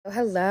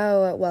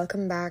Hello,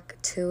 welcome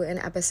back to an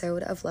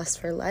episode of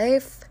Lust for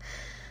Life.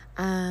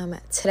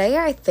 Today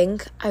I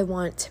think I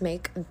want to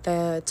make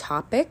the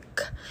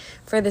topic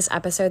for this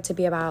episode to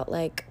be about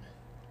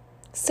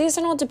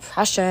seasonal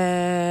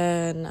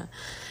depression,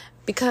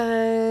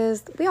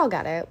 because we all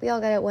get it. We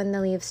all get it when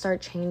the leaves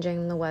start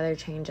changing, the weather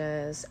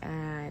changes,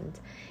 and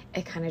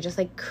it kind of just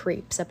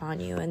creeps upon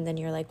you, and then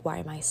you're like, why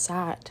am I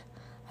sad?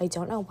 I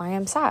don't know why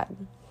I'm sad.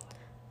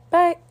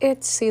 But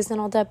it's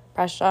seasonal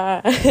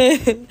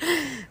depression.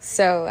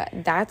 So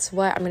that's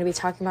what I'm going to be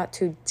talking about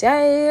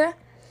today.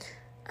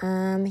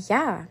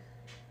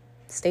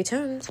 Stay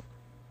tuned.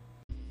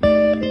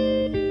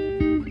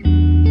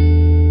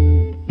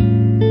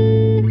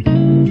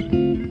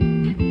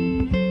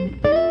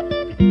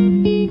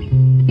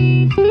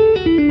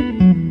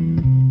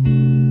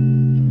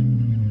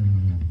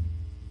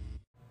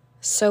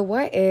 So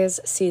what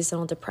is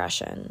seasonal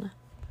depression?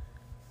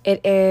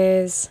 It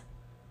is,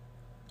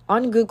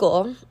 on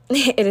Google,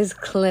 it is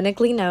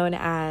clinically known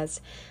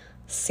as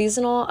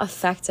seasonal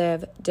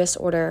affective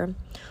disorder,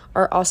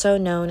 or also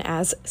known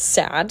as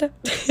SAD.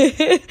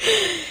 It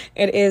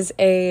is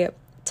a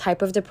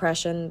type of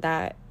depression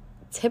that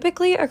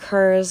typically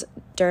occurs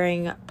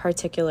during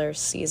particular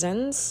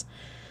seasons,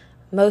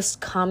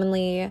 most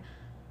commonly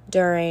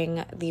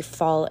during the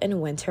fall and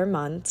winter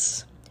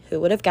months. Who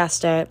would have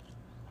guessed it?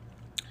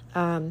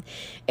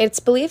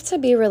 It's believed to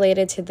be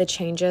related to the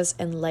changes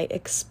in light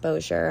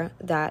exposure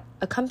that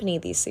accompany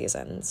these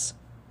seasons.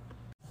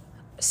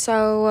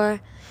 So,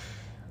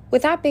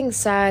 with that being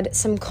said,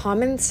 some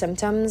common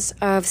symptoms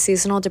of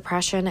seasonal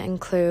depression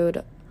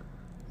include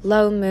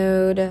low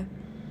mood,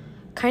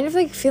 kind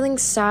of feeling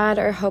sad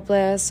or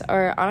hopeless,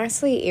 or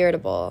honestly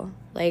irritable,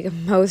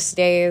 most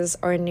days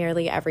or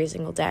nearly every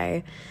single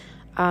day,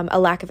 a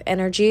lack of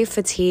energy,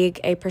 fatigue,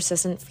 a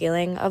persistent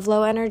feeling of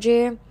low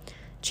energy,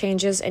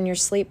 changes in your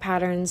sleep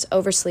patterns,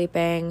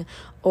 oversleeping,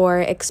 or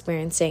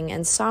experiencing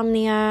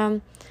insomnia.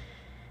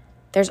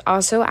 There's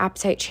also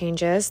appetite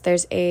changes.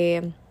 There's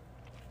a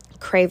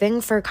craving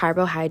for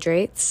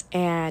carbohydrates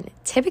and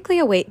typically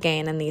a weight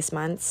gain in these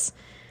months.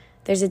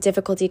 There's a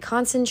difficulty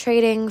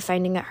concentrating,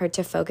 finding it hard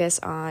to focus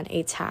on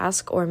a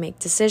task or make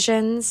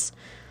decisions,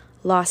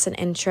 loss in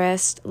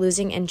interest,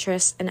 losing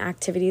interest in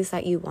activities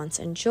that you once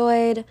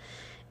enjoyed,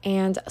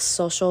 and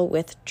social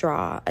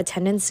withdrawal, a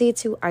tendency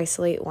to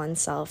isolate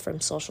oneself from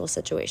social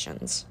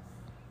situations.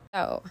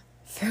 So,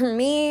 for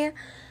me,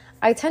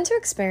 I tend to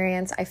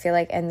experience, I feel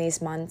in these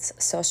months,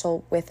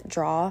 social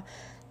withdrawal,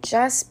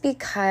 just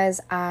because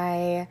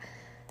I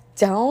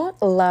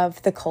don't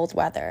love the cold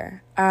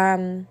weather.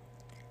 I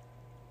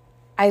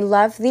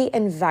love the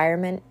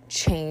environment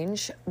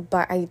change,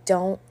 but I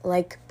don't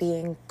like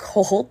being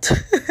cold.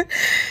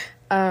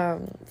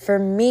 For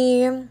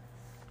me,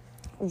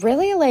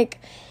 really,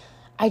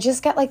 I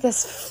just get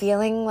this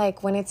feeling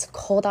when it's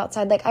cold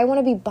outside, I want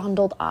to be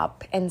bundled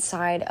up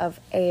inside of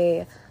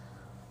a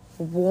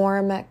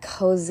warm,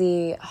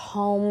 cozy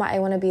home. I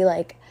want to be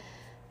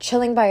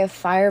chilling by a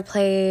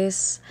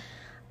fireplace.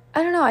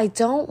 I don't know. I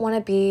don't want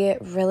to be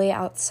really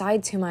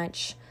outside too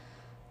much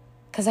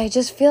because I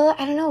just feel,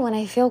 I don't know, when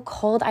I feel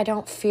cold, I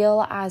don't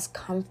feel as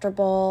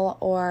comfortable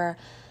or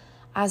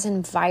as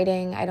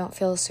inviting. I don't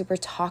feel super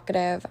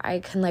talkative. I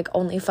can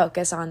only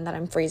focus on that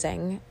I'm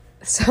freezing.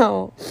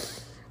 So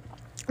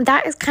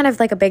that is kind of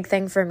a big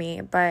thing for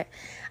me, but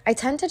I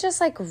tend to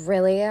just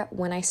really,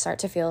 when I start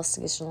to feel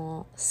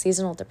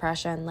seasonal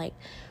depression,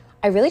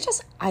 I really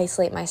just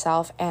isolate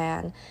myself,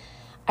 and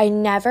I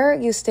never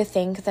used to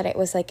think that it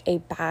was a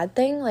bad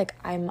thing.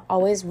 I'm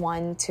always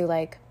one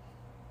to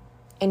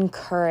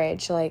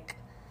encourage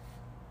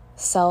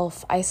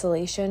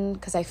self-isolation,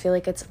 because I feel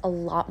it's a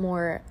lot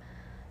more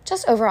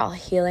just overall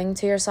healing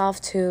to yourself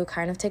to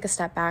kind of take a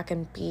step back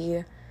and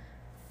be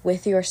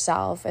with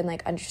yourself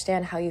and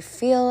understand how you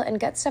feel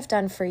and get stuff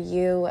done for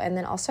you, and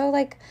then also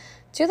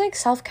do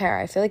self-care.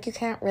 I feel you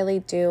can't really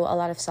do a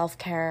lot of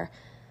self-care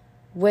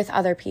with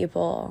other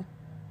people.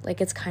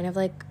 It's kind of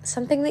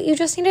something that you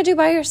just need to do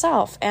by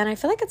yourself. And I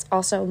feel it's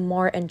also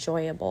more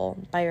enjoyable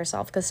by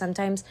yourself, because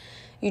sometimes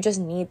you just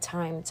need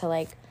time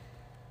to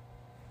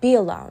be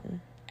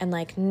alone and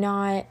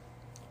not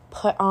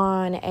put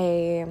on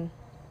a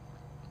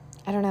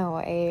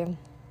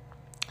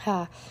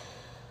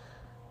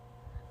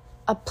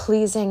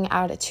pleasing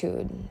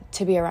attitude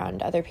to be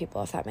around other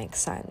people, if that makes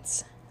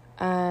sense.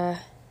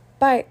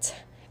 But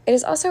it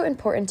is also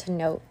important to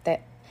note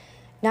that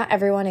not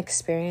everyone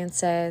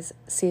experiences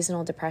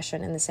seasonal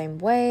depression in the same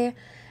way,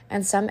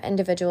 and some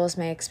individuals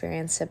may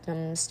experience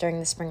symptoms during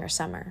the spring or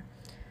summer.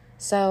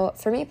 So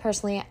for me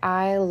personally,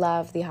 I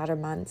love the hotter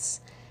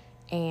months,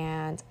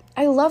 and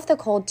I love the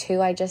cold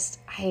too. I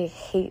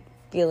hate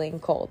feeling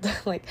cold.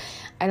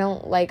 I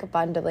don't like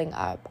bundling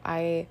up.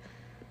 I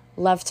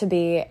love to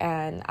be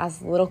in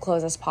as little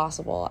clothes as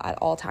possible at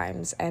all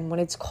times. And when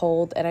it's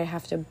cold and I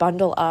have to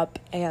bundle up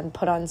and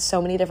put on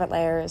so many different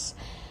layers,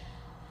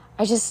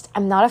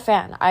 I'm not a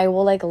fan. I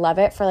will love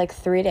it for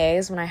 3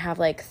 days when I have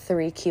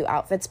 3 cute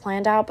outfits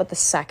planned out. But the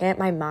second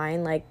my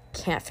mind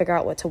can't figure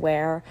out what to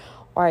wear,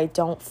 or I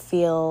don't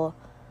feel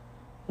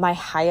my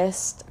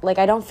highest, like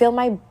I don't feel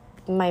my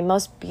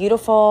most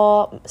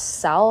beautiful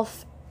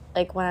self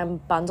like when I'm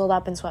bundled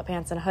up in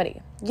sweatpants and a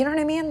hoodie. You know what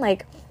I mean?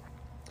 Like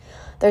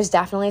there's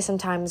definitely some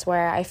times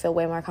where I feel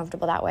way more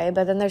comfortable that way,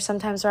 but then there's some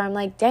times where I'm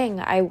like, dang,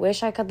 I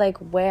wish I could like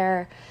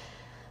wear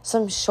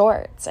some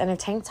shorts and a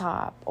tank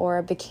top or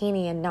a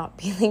bikini and not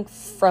be like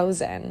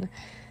frozen.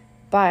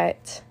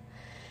 But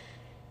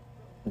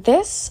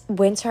this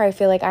winter, I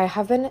feel like I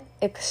have been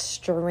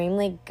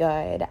extremely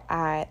good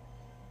at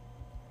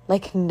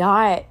like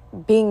not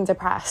being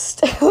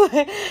depressed.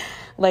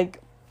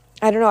 Like,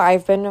 I don't know,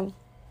 I've been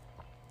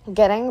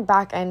getting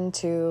back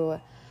into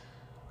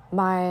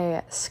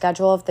my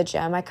schedule of the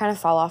gym. I kind of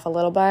fell off a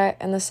little bit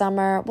in the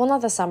summer. Well,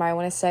 not the summer, I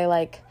want to say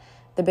like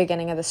the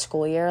beginning of the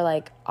school year,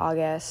 like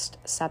August,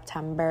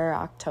 September,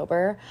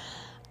 October.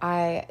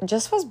 I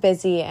just was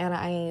busy and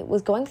I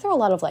was going through a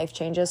lot of life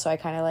changes, so I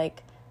kind of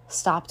like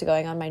stopped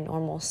going on my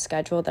normal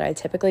schedule that I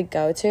typically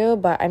go to,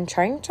 but I'm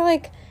trying to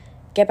like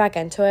get back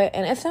into it,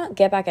 and if not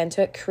get back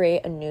into it,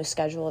 create a new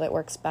schedule that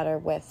works better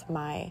with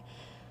my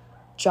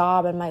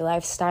job and my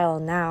lifestyle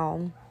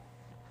now.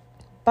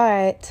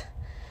 But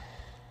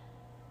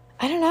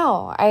I don't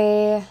know,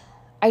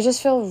 I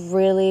just feel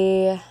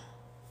really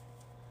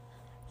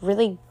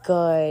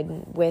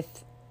good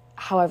with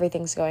how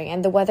everything's going,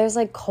 and the weather's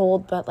like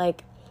cold, but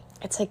like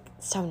it's like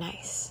so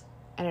nice.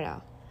 I don't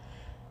know,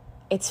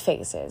 it's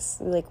phases.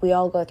 Like we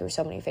all go through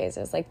so many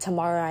phases. Like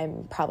tomorrow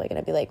I'm probably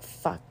gonna be like,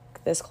 fuck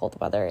this cold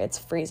weather, it's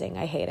freezing,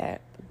 I hate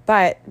it.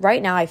 But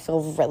right now I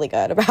feel really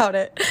good about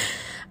it.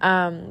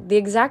 The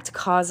exact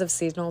cause of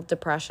seasonal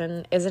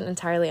depression isn't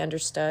entirely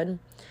understood,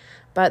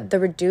 but the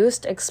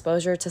reduced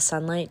exposure to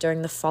sunlight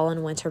during the fall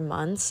and winter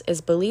months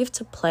is believed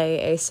to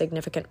play a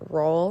significant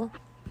role.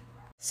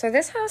 So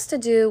this has to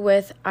do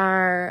with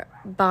our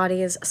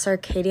body's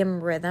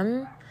circadian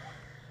rhythm.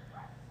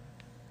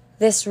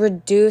 This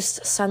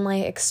reduced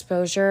sunlight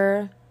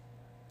exposure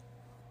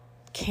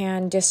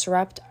can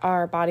disrupt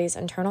our body's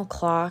internal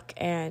clock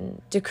and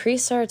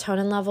decrease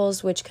serotonin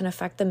levels, which can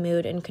affect the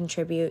mood and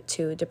contribute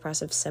to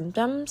depressive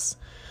symptoms.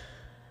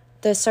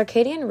 The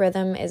circadian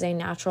rhythm is a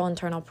natural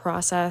internal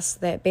process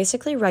that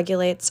basically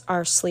regulates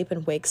our sleep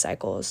and wake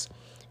cycles,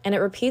 and it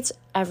repeats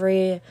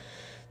every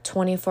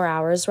 24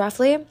 hours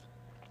roughly.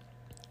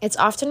 It's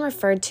often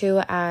referred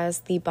to as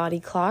the body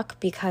clock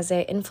because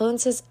it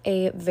influences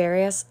a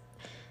various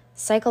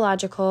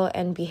psychological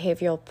and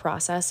behavioral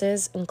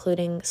processes,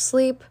 including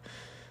sleep,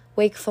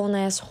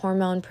 wakefulness,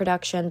 hormone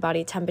production,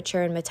 body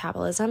temperature, and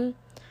metabolism.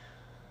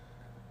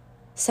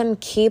 Some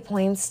key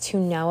points to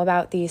know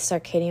about the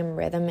circadian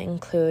rhythm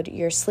include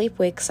your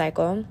sleep-wake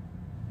cycle.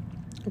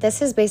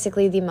 This is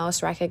basically the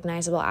most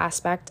recognizable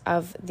aspect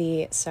of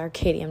the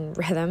circadian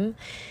rhythm.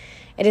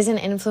 It is an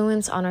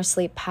influence on our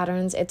sleep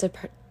patterns. It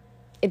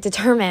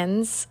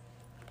determines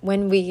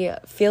when we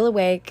feel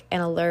awake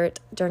and alert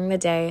during the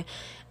day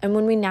and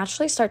when we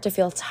naturally start to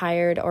feel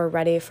tired or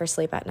ready for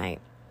sleep at night.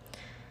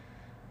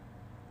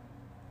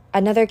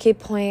 Another key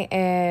point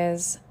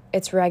is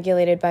it's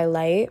regulated by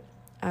light.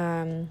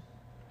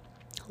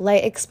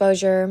 Light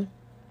exposure,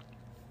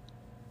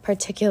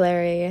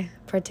 particularly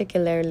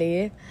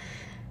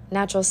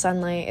natural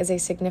sunlight, is a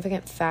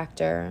significant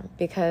factor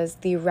because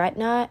the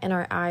retina in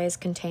our eyes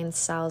contains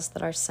cells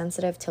that are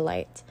sensitive to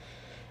light.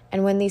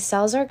 And when these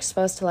cells are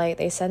exposed to light,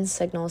 they send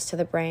signals to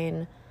the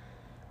brain.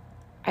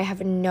 I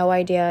have no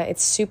idea.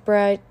 It's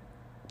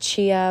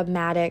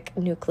suprachiasmatic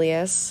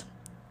nucleus,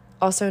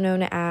 also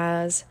known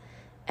as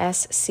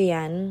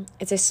SCN.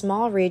 It's a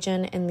small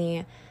region in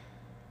the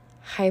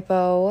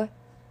hypothalamus.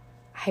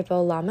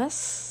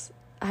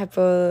 I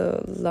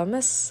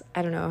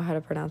don't know how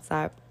to pronounce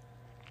that.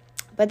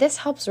 But this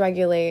helps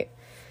regulate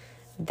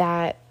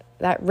that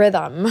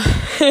rhythm.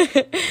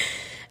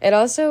 It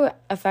also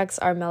affects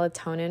our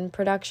melatonin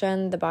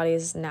production, the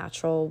body's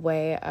natural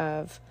way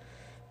of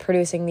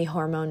producing the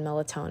hormone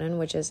melatonin,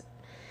 which is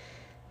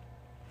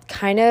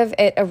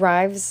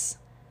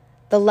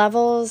the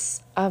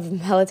levels of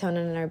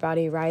melatonin in our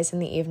body rise in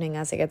the evening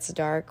as it gets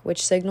dark,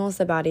 which signals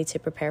the body to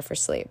prepare for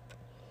sleep.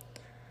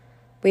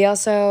 We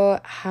also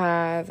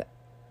have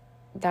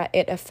that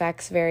it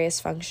affects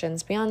various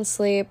functions beyond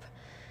sleep.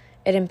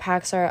 It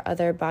impacts our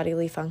other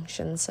bodily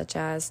functions such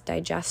as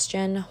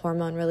digestion,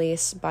 hormone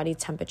release, body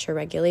temperature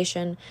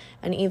regulation,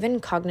 and even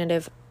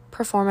cognitive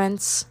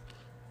performance.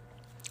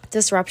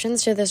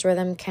 Disruptions to this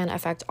rhythm can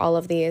affect all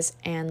of these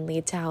and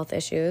lead to health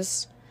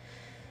issues.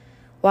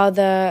 While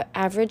the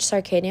average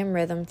circadian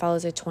rhythm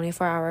follows a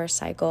 24-hour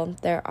cycle,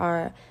 there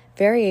are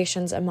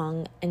variations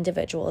among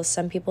individuals.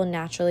 Some people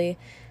naturally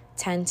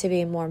tend to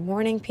be more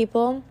morning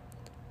people,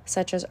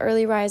 such as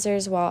early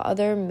risers, while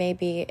others may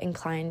be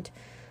inclined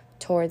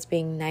towards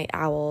being night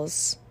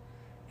owls,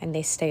 and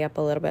they stay up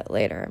a little bit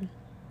later.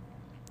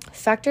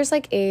 Factors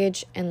like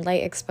age and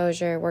light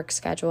exposure, work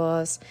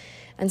schedules,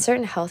 and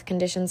certain health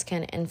conditions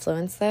can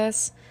influence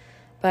this,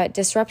 but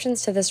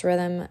disruptions to this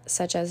rhythm,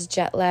 such as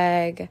jet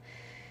lag,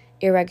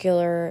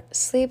 irregular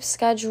sleep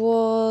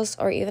schedules,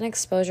 or even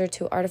exposure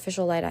to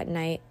artificial light at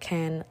night,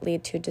 can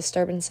lead to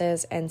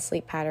disturbances in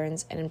sleep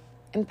patterns and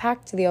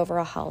impact the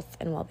overall health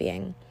and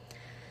well-being.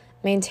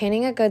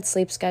 Maintaining a good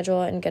sleep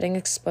schedule and getting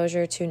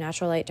exposure to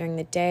natural light during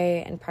the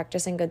day and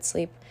practicing good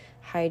sleep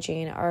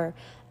hygiene are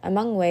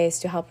among ways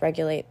to help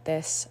regulate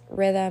this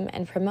rhythm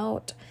and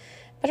promote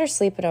better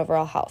sleep and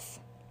overall health.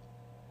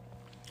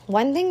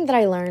 One thing that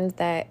I learned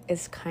that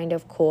is kind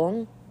of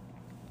cool,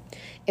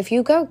 if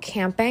you go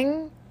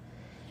camping,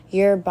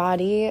 your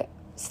body's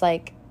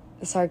like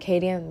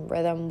circadian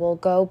rhythm will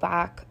go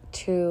back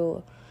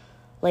to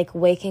like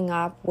waking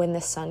up when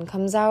the sun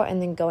comes out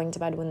and then going to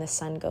bed when the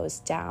sun goes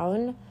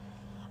down.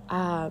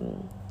 I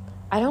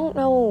don't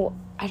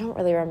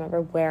really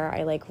remember where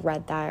I like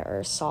read that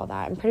or saw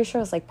that. I'm pretty sure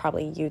it was like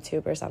probably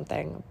YouTube or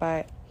something,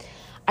 but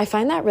I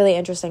find that really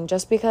interesting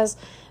just because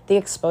the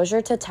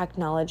exposure to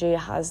technology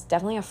has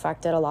definitely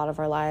affected a lot of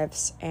our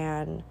lives.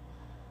 And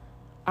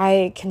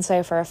I can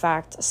say for a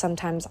fact,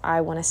 sometimes I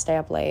want to stay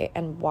up late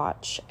and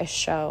watch a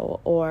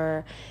show,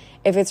 or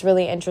if it's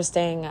really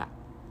interesting,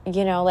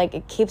 like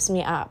it keeps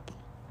me up,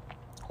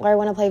 or I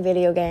want to play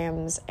video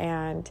games,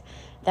 and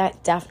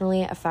that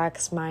definitely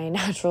affects my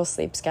natural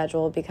sleep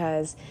schedule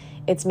because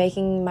it's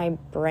making my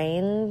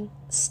brain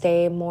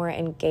stay more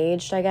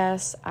engaged, I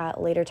guess,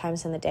 at later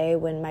times in the day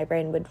when my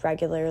brain would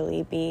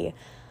regularly be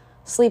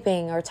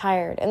sleeping or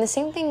tired. And the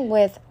same thing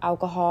with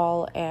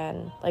alcohol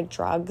and like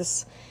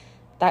drugs.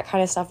 That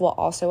kind of stuff will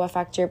also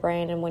affect your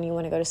brain and when you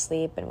want to go to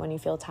sleep and when you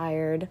feel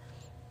tired.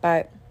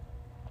 But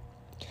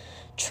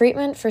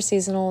treatment for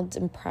seasonal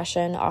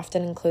depression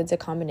often includes a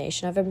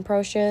combination of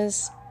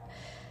approaches.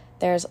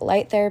 There's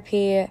light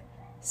therapy,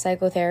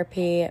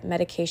 psychotherapy,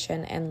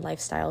 medication, and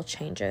lifestyle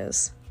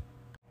changes.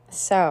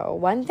 So,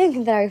 one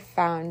thing that I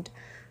found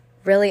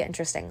really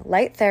interesting,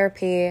 light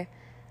therapy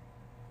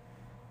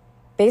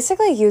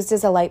basically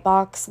uses a light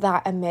box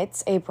that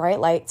emits a bright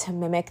light to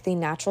mimic the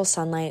natural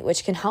sunlight,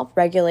 which can help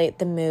regulate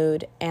the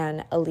mood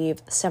and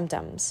alleviate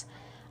symptoms.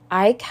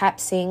 I kept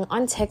seeing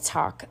on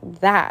TikTok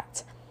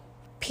that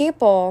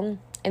people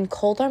in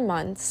colder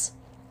months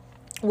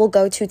will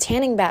go to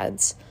tanning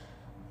beds,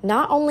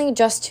 not only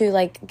just to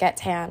like get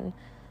tan,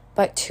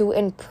 but to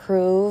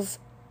improve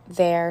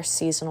their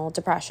seasonal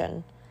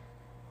depression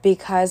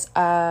because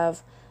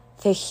of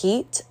the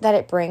heat that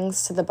it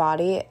brings to the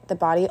body. The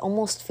body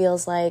almost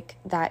feels like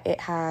that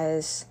it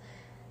has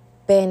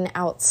been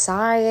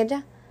outside,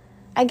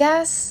 I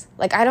guess.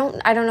 Like I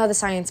don't know the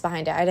science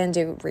behind it. I didn't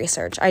do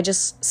research. I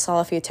just saw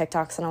a few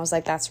TikToks and I was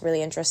like, that's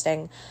really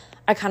interesting.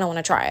 I kind of want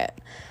to try it.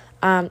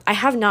 I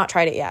have not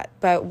tried it yet,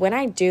 but when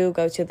I do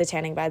go to the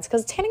tanning beds,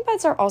 because tanning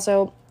beds are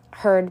also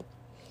heard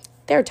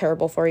they're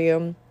terrible for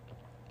you.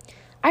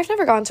 I've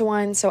never gone to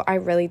one, so I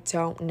really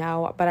don't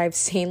know, but I've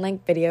seen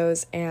like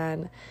videos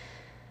and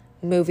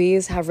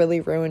movies have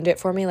really ruined it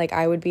for me. Like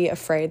I would be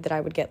afraid that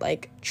I would get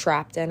like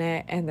trapped in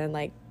it and then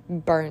like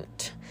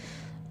burnt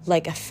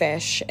like a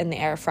fish in the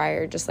air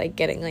fryer, just like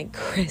getting like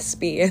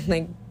crispy and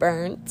like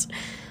burnt.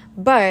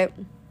 But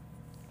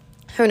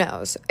who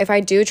knows? If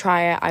I do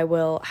try it, I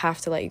will have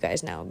to let you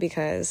guys know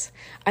because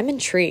I'm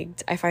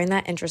intrigued. I find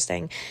that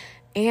interesting.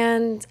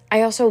 And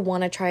I also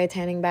want to try a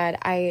tanning bed.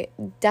 I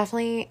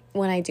definitely,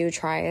 when I do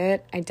try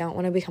it, I don't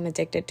want to become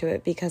addicted to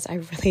it because I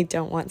really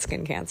don't want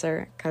skin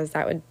cancer because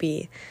that would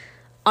be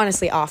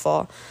honestly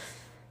awful.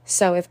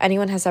 So if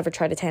anyone has ever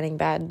tried a tanning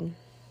bed,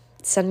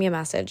 send me a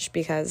message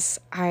because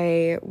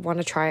I want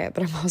to try it,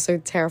 but I'm also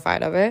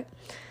terrified of it.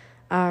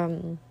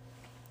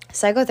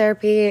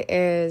 Psychotherapy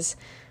is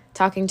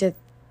talking to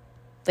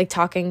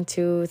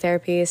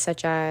therapies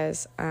such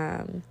as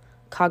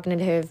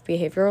cognitive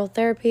behavioral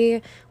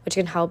therapy, which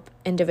can help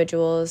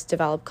individuals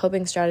develop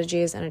coping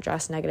strategies and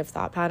address negative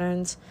thought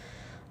patterns.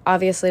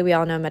 Obviously, we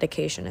all know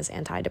medication is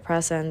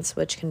antidepressants,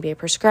 which can be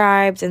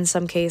prescribed in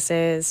some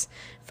cases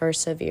for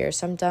severe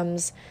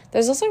symptoms.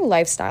 There's also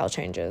lifestyle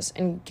changes,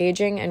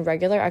 engaging in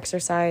regular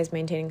exercise,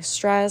 maintaining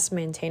stress,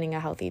 maintaining a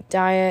healthy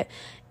diet,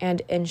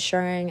 and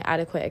ensuring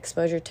adequate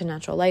exposure to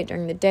natural light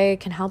during the day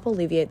can help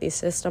alleviate these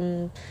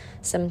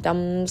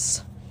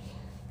symptoms.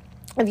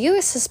 If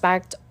you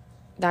suspect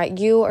that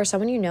you or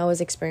someone you know is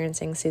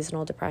experiencing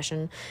seasonal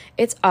depression,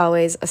 it's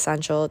always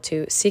essential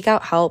to seek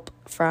out help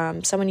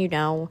from someone you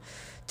know,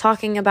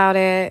 talking about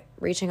it,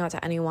 reaching out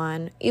to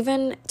anyone,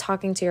 even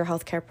talking to your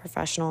healthcare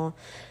professional.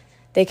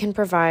 They can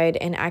provide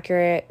an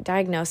accurate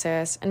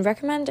diagnosis and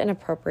recommend an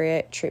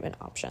appropriate treatment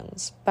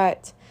options.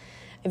 But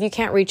if you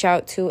can't reach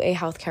out to a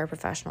healthcare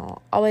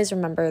professional, always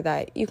remember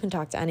that you can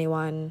talk to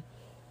anyone,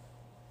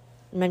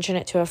 mention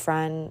it to a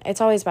friend.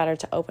 It's always better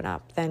to open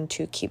up than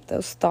to keep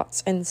those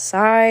thoughts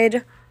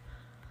inside.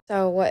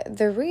 So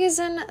the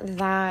reason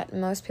that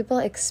most people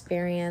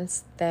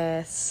experience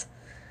this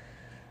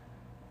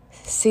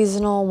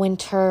seasonal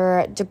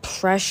winter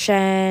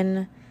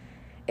depression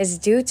is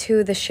due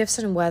to the shifts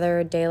in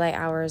weather, daylight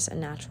hours,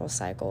 and natural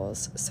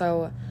cycles.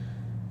 So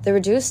the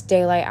reduced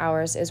daylight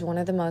hours is one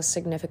of the most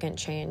significant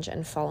change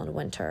in fall and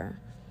winter.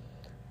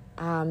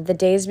 The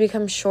days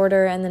become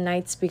shorter and the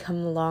nights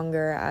become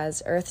longer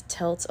as Earth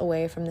tilts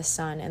away from the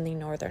sun in the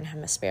northern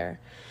hemisphere.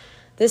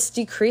 This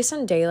decrease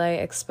in daylight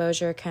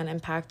exposure can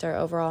impact our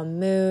overall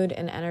mood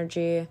and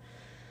energy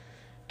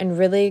and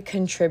really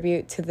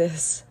contribute to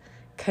this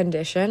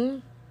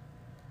condition.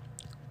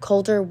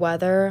 Colder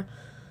weather,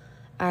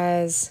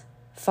 as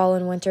fall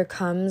and winter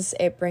comes,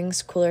 it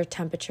brings cooler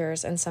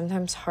temperatures and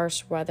sometimes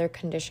harsh weather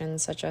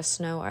conditions such as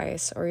snow,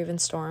 ice, or even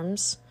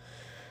storms.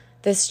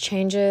 This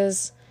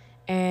changes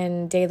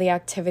in daily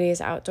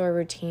activities, outdoor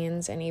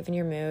routines, and even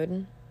your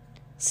mood.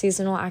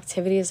 Seasonal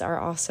activities are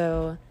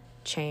also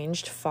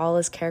changed. Fall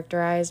is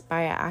characterized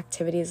by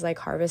activities like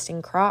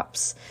harvesting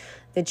crops,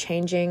 the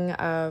changing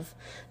of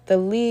the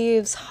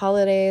leaves,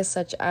 holidays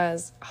such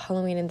as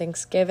Halloween and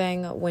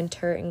Thanksgiving.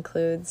 Winter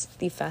includes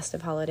the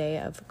festive holiday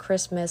of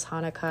Christmas,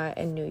 Hanukkah,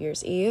 and New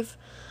Year's Eve,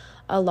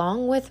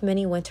 along with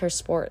many winter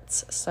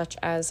sports such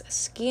as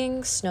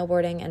skiing,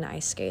 snowboarding, and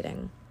ice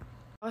skating.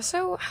 It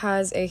also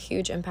has a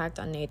huge impact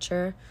on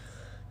nature.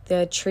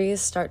 The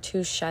trees start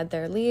to shed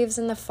their leaves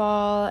in the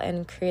fall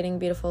and creating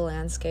beautiful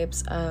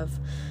landscapes of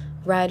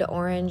red,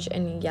 orange,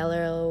 and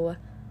yellow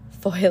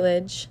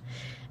foliage.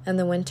 In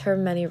the winter,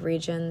 many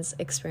regions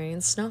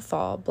experience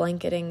snowfall,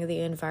 blanketing the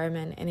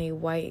environment in a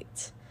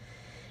white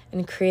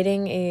and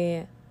creating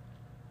a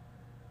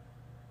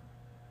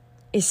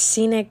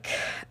scenic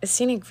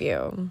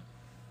view.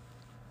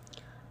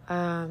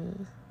 A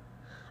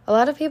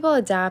lot of people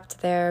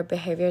adapt their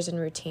behaviors and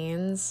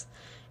routines,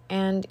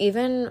 and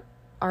even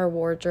our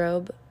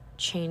wardrobe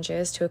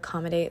changes to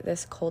accommodate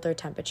this colder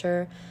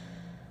temperature.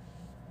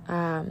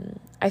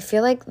 I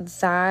feel like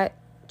that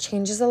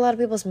changes a lot of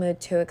people's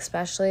mood too,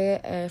 especially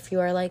if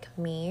you are like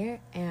me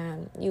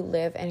and you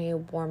live in a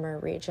warmer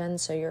region,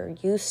 so you're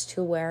used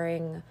to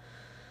wearing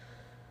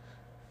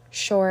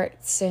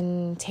shorts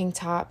and tank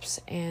tops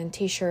and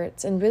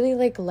t-shirts and really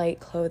like light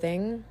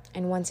clothing.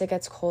 And once it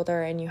gets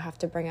colder and you have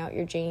to bring out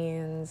your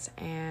jeans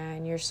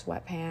and your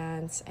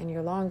sweatpants and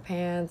your long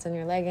pants and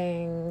your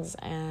leggings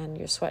and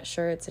your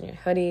sweatshirts and your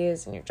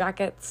hoodies and your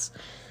jackets,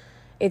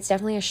 it's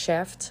definitely a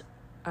shift.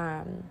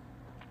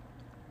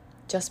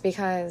 Just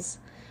because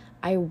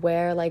I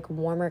wear like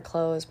warmer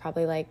clothes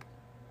probably like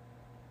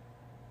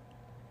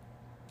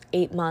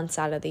 8 months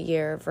out of the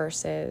year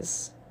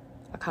versus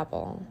a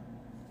couple.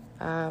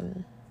 I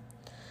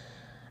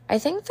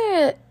think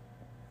that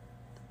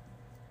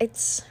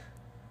it's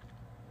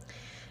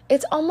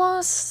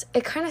almost,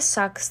 it kind of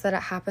sucks that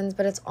it happens,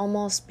 but it's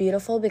almost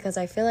beautiful because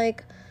I feel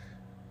like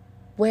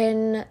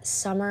when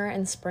summer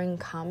and spring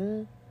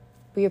come,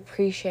 we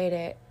appreciate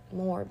it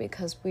more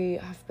because we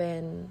have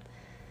been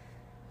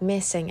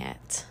missing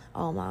it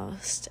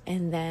almost.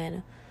 And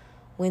then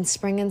when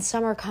spring and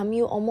summer come,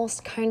 you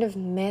almost kind of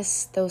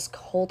miss those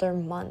colder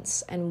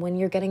months. And when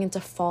you're getting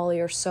into fall,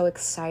 you're so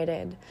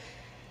excited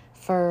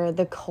for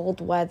the cold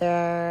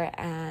weather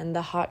and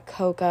the hot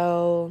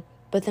cocoa.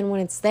 But then when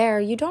it's there,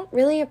 you don't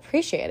really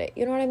appreciate it.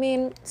 You know what I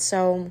mean?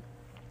 So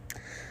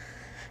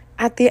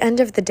at the end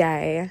of the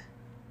day,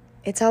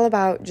 it's all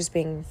about just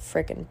being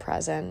freaking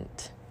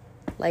present.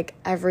 Like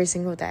every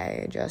single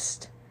day,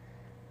 just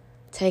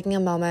taking a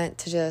moment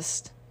to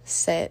just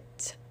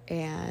sit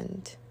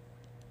and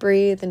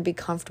breathe and be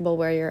comfortable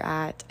where you're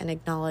at and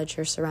acknowledge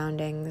your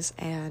surroundings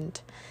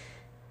and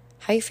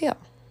how you feel.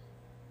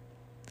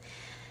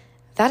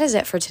 That is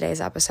it for today's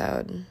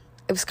episode.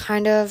 It was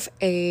kind of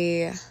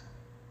a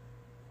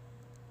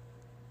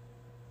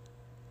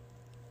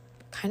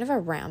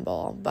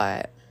ramble,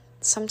 but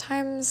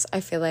sometimes I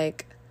feel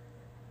like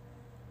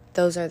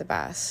those are the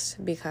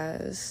best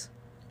because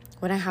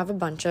when I have a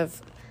bunch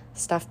of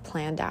stuff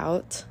planned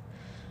out,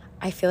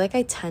 I feel like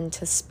I tend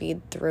to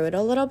speed through it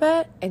a little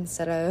bit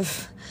instead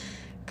of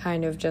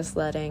kind of just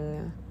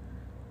letting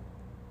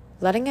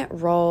it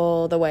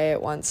roll the way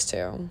it wants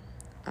to.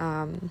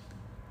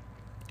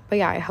 But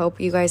yeah, I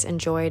hope you guys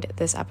enjoyed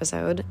this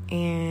episode,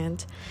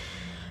 and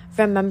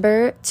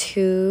remember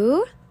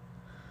to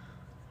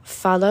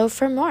follow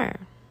for more.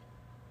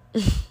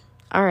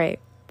 All right,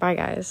 bye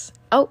guys.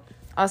 Oh,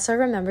 also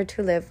remember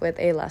to live with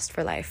a lust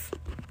for life.